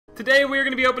Today we're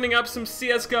going to be opening up some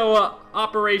CSGO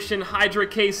Operation Hydra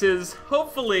cases.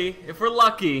 Hopefully, if we're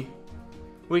lucky,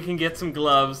 we can get some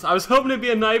gloves. I was hoping it'd be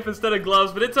a knife instead of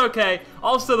gloves, but it's okay.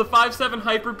 Also, the 5.7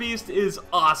 Hyper Beast is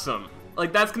awesome.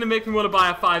 Like, that's going to make me want to buy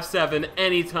a 5.7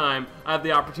 anytime I have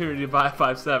the opportunity to buy a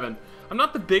 5.7. I'm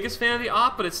not the biggest fan of the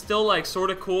op, but it's still, like, sort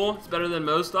of cool. It's better than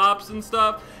most ops and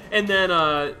stuff. And then,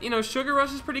 you know, Sugar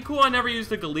Rush is pretty cool. I never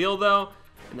used the Galil, though.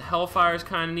 And the Hellfire is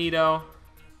kind of neato.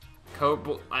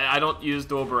 I don't use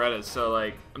dual Berettas, so,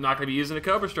 like, I'm not going to be using a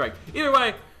Cobra Strike. Either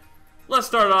way, let's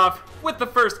start off with the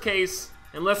first case.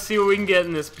 And let's see what we can get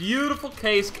in this beautiful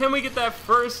case. Can we get that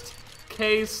first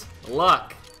case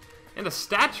luck? And a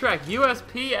StatTrak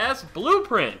USPS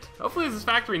blueprint. Hopefully this is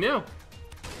factory new.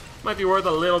 Might be worth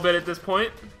a little bit at this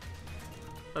point.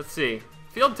 Let's see.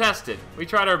 Field tested. We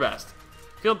tried our best.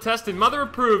 Field tested, mother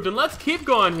approved, and let's keep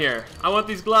going here. I want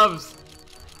these gloves.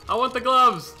 I want the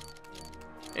gloves.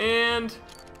 And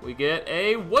we get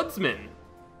a Woodsman.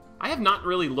 I have not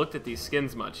really looked at these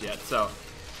skins much yet, so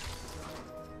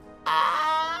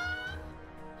I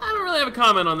don't really have a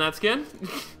comment on that skin.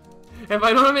 If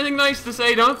I don't have anything nice to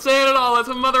say, don't say it at all. That's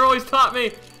what Mother always taught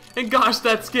me. And gosh,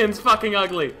 that skin's fucking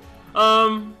ugly.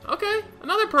 Okay,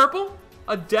 another purple.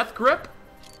 A Death Grip.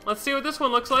 Let's see what this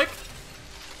one looks like.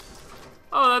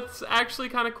 Oh, that's actually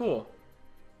kind of cool.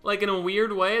 Like, in a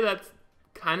weird way, that's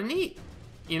kind of neat.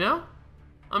 You know?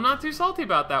 I'm not too salty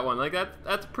about that one. Like,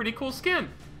 that's pretty cool skin.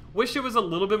 Wish it was a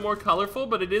little bit more colorful,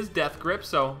 but it is Death Grip,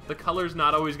 so the color's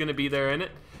not always going to be there in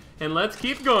it. And let's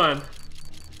keep going.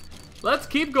 Let's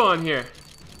keep going here.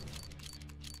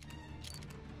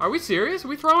 Are we serious? Are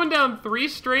we throwing down 3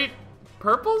 straight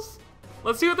purples?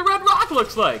 Let's see what the Red Rock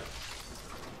looks like.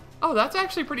 Oh, that's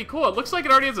actually pretty cool. It looks like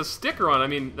it already has a sticker on. I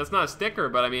mean, that's not a sticker,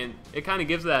 but I mean, it kind of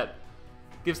gives that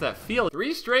feel.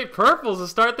 3 straight purples to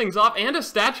start things off, and a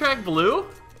StatTrak blue.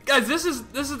 Guys, this is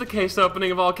the case opening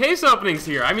of all case openings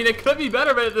here. I mean, it could be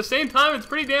better, but at the same time, it's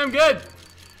pretty damn good.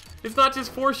 It's not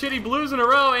just 4 shitty blues in a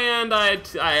row, and I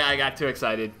got too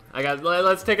excited.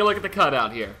 Let's take a look at the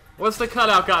cutout here. What's the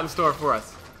cutout got in store for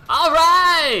us? All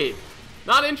right,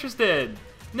 not interested.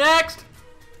 Next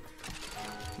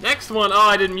one. Oh,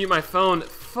 I didn't mute my phone.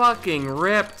 Fucking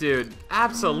rip, dude.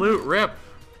 Absolute rip.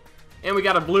 And we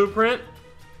got a blueprint.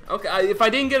 Okay, if I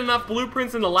didn't get enough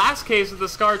blueprints in the last case with the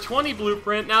Scar 20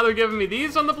 blueprint, now they're giving me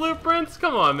these on the blueprints?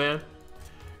 Come on, man.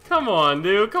 Come on,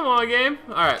 dude. Come on, game.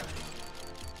 Alright.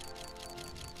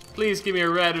 Please give me a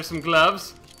red or some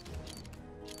gloves.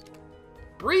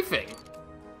 Briefing.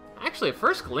 Actually, at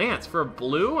first glance, for a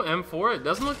blue M4, it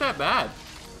doesn't look that bad.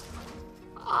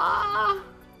 I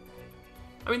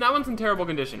mean, that one's in terrible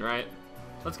condition, right?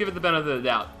 Let's give it the benefit of the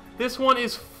doubt. This one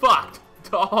is fucked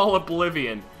to all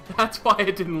oblivion. That's why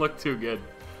it didn't look too good.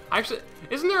 Actually,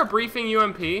 isn't there a briefing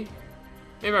UMP? Maybe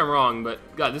I'm wrong, but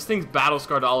God, this thing's battle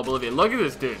scarred to all oblivion. Look at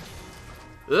this dude.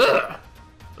 Ugh.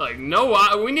 Like,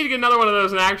 no, we need to get another one of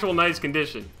those in actual nice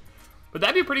condition. But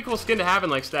that'd be a pretty cool skin to have in,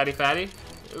 like, Statty Fatty.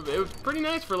 It was pretty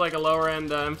nice for, like, a lower end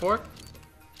M4.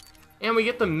 And we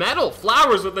get the metal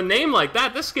flowers with a name like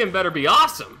that. This skin better be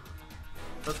awesome.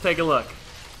 Let's take a look.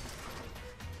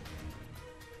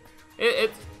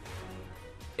 It's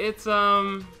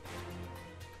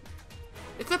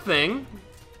a thing.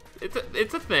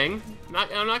 It's a thing.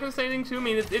 I'm not gonna say anything too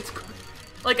mean. It's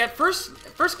like at first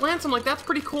glance I'm like, that's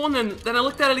pretty cool, and then I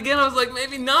looked at it again. I was like,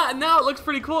 maybe not. And now it looks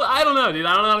pretty cool. I don't know, dude.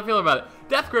 I don't know how to feel about it.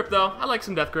 Death Grip though. I like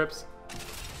some Death Grips.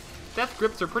 Death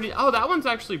Grips are pretty. Oh, that one's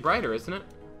actually brighter, isn't it?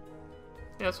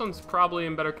 Yeah, this one's probably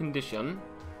in better condition.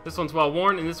 This one's well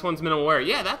worn, and this one's minimal wear.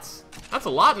 Yeah, that's a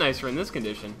lot nicer in this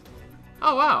condition.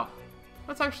 Oh wow,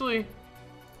 that's actually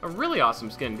a really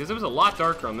awesome skin, because it was a lot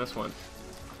darker on this one.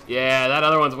 Yeah, that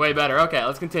other one's way better. Okay,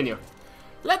 let's continue.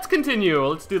 Let's continue.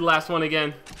 Let's do the last one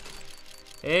again.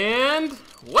 And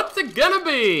what's it gonna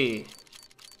be?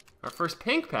 Our first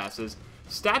pink passes.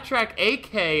 StatTrak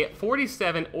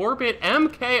AK-47 Orbit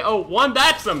MK01.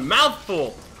 That's a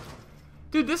mouthful.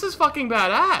 Dude, this is fucking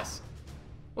badass.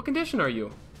 What condition are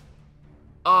you?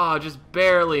 Oh, just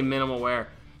barely minimal wear.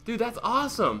 Dude, that's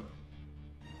awesome.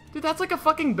 Dude, that's like a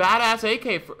fucking badass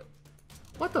AK for...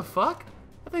 What the fuck?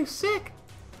 That thing's sick.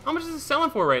 How much is it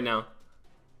selling for right now?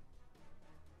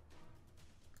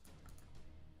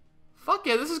 Fuck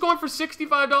yeah, this is going for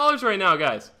 $65 right now,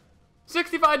 guys.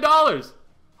 $65.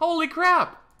 Holy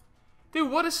crap. Dude,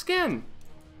 what a skin.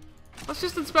 Let's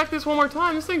just inspect this one more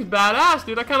time. This thing's badass,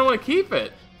 dude. I kind of want to keep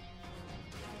it.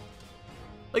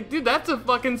 Like, dude, that's a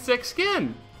fucking sick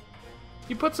skin.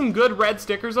 You put some good red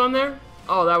stickers on there.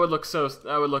 Oh, that would look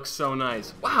so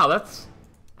nice. Wow, that's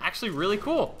actually really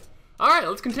cool. All right,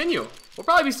 let's continue. We'll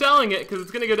probably be selling it because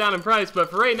it's gonna go down in price, but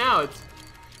for right now,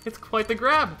 it's quite the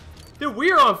grab. Dude,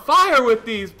 we are on fire with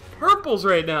these purples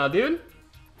right now, dude.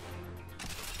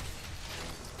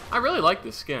 I really like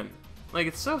this skin. Like,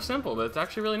 it's so simple, but it's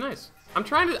actually really nice. I'm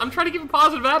trying to give a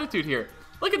positive attitude here.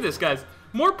 Look at this, guys.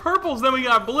 More purples than we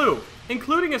got blue,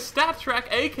 including a Stat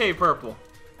Track AK purple.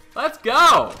 Let's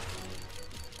go.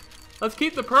 Let's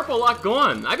keep the purple luck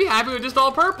going. I'd be happy with just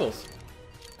all purples.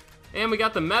 And we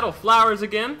got the metal flowers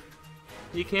again.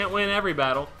 You can't win every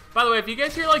battle. By the way, if you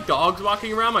guys hear like dogs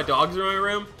walking around, my dogs are in my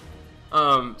room.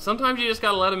 Sometimes you just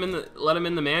gotta let them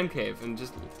in the man cave and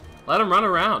just let them run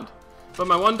around. But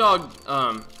my one dog,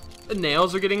 the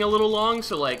nails are getting a little long,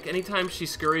 so like anytime she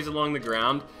scurries along the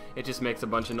ground, it just makes a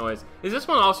bunch of noise. Is this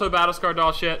one also Battle Scar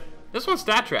doll shit? This one's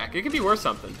Stat Track. It could be worth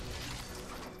something.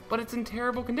 But it's in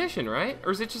terrible condition, right?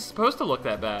 Or is it just supposed to look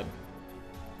that bad?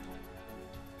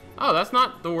 Oh, that's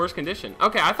not the worst condition.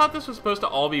 Okay, I thought this was supposed to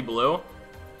all be blue.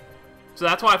 So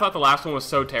that's why I thought the last one was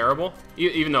so terrible,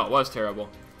 even though it was terrible.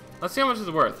 Let's see how much it's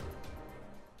worth.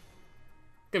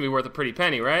 It's gonna be worth a pretty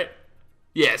penny, right?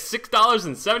 Yeah,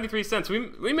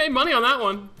 $6.73. We made money on that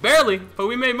one. Barely, but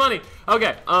we made money.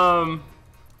 Okay,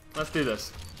 let's do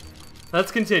this.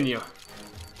 Let's continue.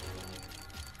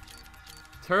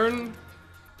 Turn...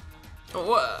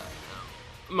 What?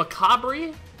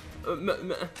 Macabre?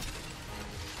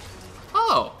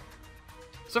 Oh.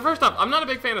 So first off, I'm not a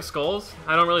big fan of skulls.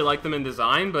 I don't really like them in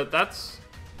design, but that's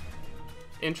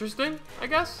interesting, I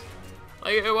guess.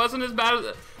 Like, it wasn't as bad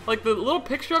as... Like, the little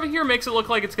picture of it here makes it look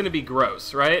like it's going to be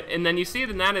gross, right? And then you see it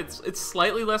in that, it's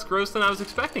slightly less gross than I was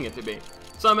expecting it to be.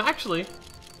 So I'm actually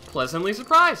pleasantly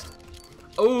surprised.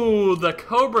 Oh, the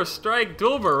Cobra Strike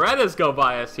dual Berettas go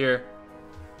by us here.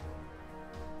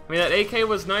 I mean, that AK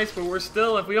was nice, but we're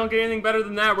still, if we don't get anything better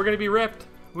than that, we're going to be ripped.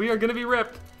 We are going to be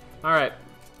ripped. All right.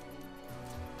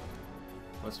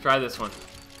 Let's try this one.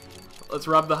 Let's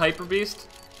rub the Hyper Beast.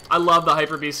 I love the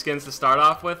Hyper Beast skins to start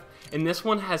off with. And this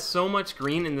one has so much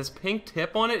green, and this pink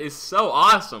tip on it is so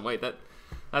awesome. Wait, that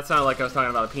sounded like I was talking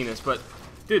about a penis, but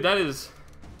dude, that is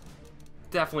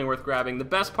definitely worth grabbing. The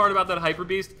best part about that Hyper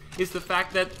Beast is the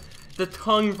fact that the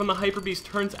tongue from the Hyper Beast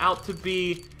turns out to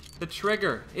be the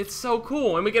trigger. It's so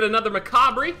cool. And we get another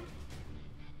Macabre.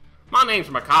 My name's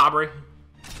Macabre.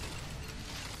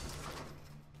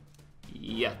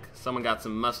 Yuck. Someone got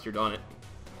some mustard on it.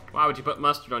 Why would you put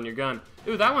mustard on your gun?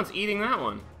 Ooh, that one's eating that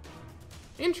one.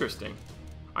 Interesting.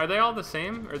 Are they all the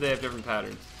same, or do they have different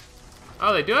patterns?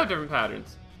 Oh, they do have different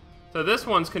patterns. So this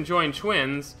one's conjoined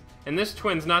twins, and this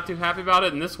twin's not too happy about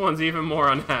it, and this one's even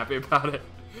more unhappy about it.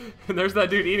 And there's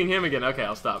that dude eating him again. Okay,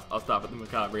 I'll stop. I'll stop at the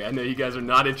Macabre. I know you guys are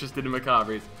not interested in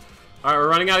Macabres. Alright, we're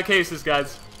running out of cases,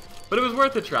 guys. But it was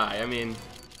worth a try. I mean,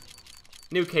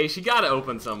 new case, you gotta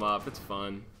open some up. It's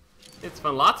fun. It's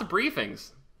fun. Lots of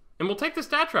briefings. And we'll take the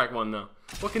Stat Track one, though.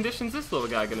 What condition's this little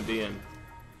guy gonna be in?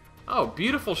 Oh,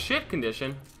 beautiful shit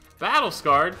condition. Battle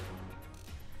Scarred.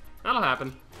 That'll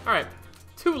happen. Alright,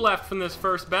 2 left from this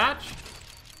first batch.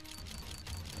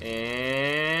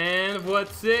 And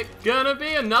what's it gonna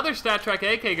be? Another Stat Track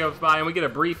AK goes by and we get a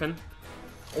briefing.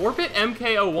 Orbit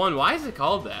MK01. Why is it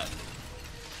called that?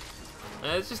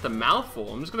 It's just a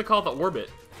mouthful. I'm just gonna call it the Orbit.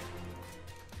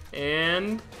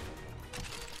 And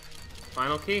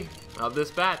final key of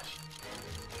this batch.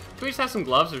 Can we just have some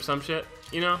gloves or some shit?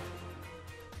 You know?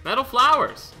 Metal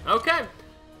flowers. Okay.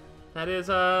 That is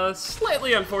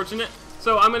slightly unfortunate.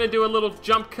 So I'm gonna do a little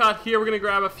jump cut here. We're gonna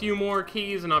grab a few more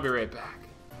keys and I'll be right back.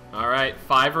 Alright,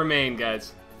 5 remain,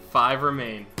 guys. 5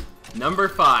 remain. Number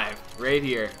 5, right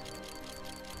here.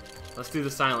 Let's do the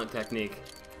silent technique.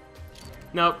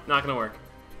 Nope, not gonna work.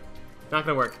 Not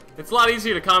gonna work. It's a lot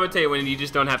easier to commentate when you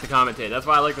just don't have to commentate. That's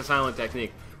why I like the silent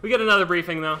technique. We get another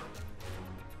briefing, though.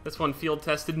 This one field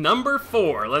tested. Number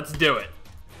 4, let's do it.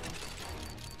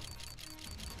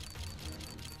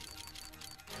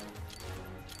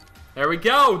 There we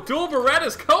go. Dual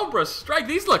Berettas Cobra Strike.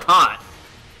 These look hot.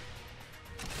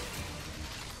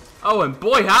 Oh, and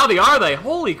boy, howdy are they.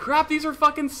 Holy crap, these are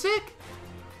fucking sick.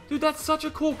 Dude, that's such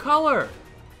a cool color.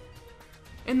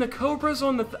 And the Cobra's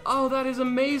on the... oh, that is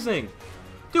amazing.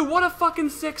 Dude, what a fucking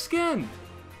sick skin.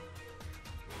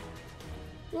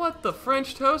 What the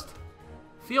French toast?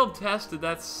 Field tested,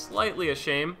 that's slightly a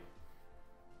shame.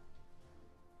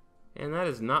 And that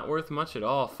is not worth much at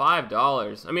all.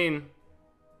 $5. I mean,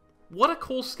 what a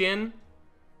cool skin.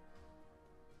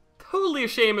 Totally a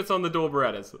shame it's on the dual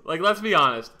Berettas. Like, let's be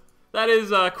honest. That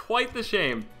is quite the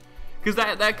shame. Because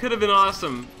that could have been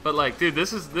awesome. But like, dude,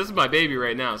 this is my baby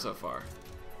right now so far.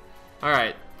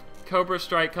 Alright. Cobra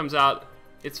Strike comes out.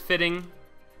 It's fitting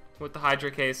with the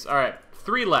Hydra case. Alright,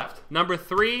 3 left. Number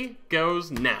 3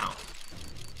 goes now.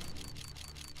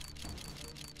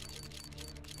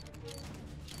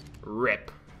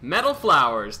 Rip. Metal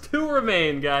flowers. 2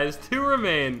 remain, guys. 2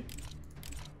 remain.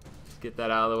 Let's get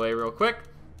that out of the way real quick.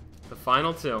 The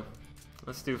final 2.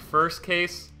 Let's do first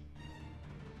case.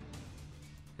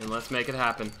 And let's make it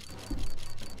happen.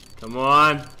 Come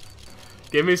on.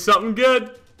 Give me something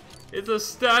good. It's a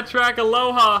Stat Track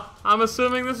Aloha. I'm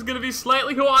assuming this is going to be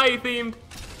slightly Hawaii themed.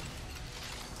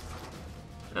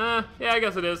 Yeah, I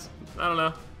guess it is. I don't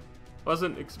know.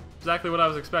 Wasn't exactly what I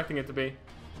was expecting it to be.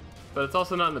 But it's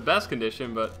also not in the best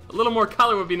condition, but a little more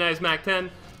color would be nice, Mac 10.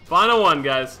 Final 1,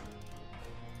 guys.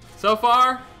 So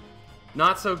far,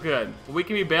 not so good. We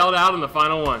can be bailed out in the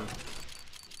final 1.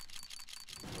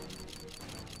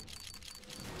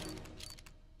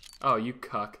 Oh, you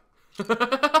cuck.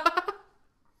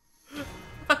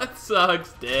 That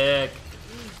sucks, dick.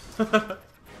 That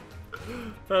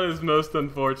is most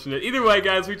unfortunate. Either way,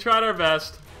 guys, we tried our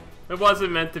best. It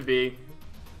wasn't meant to be.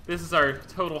 This is our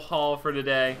total haul for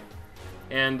today.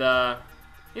 And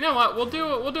you know what? We'll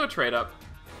do a trade up.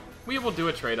 We will do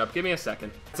a trade up. Give me a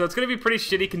second. So it's gonna be pretty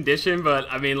shitty condition, but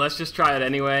I mean, let's just try it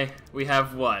anyway. We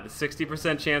have what, a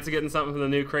 60% chance of getting something from the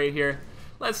new crate here.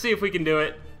 Let's see if we can do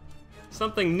it.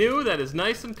 Something new that is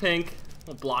nice and pink.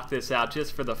 We'll block this out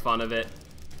just for the fun of it.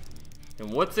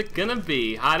 And what's it gonna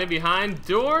be? Hiding behind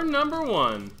door number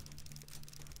 1.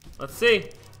 Let's see.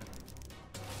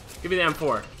 Give me the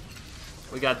M4.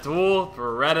 We got dual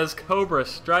Beretta's Cobra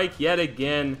Strike yet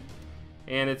again.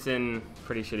 And it's in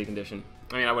pretty shitty condition.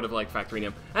 I mean, I would have liked factoring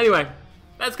him. Anyway,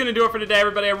 that's going to do it for today,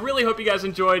 everybody. I really hope you guys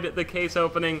enjoyed the case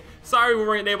opening. Sorry we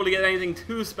weren't able to get anything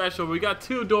too special. We got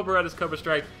 2 dual Beretta's Cobra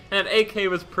Strike, and that AK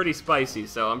was pretty spicy,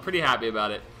 so I'm pretty happy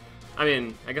about it. I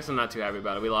mean, I guess I'm not too happy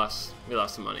about it. We lost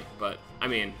some money, but I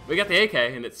mean, we got the AK,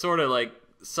 and it sort of like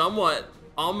somewhat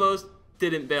almost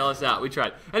didn't bail us out. We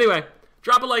tried. Anyway,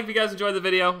 drop a like if you guys enjoyed the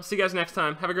video. See you guys next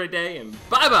time. Have a great day, and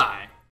bye-bye!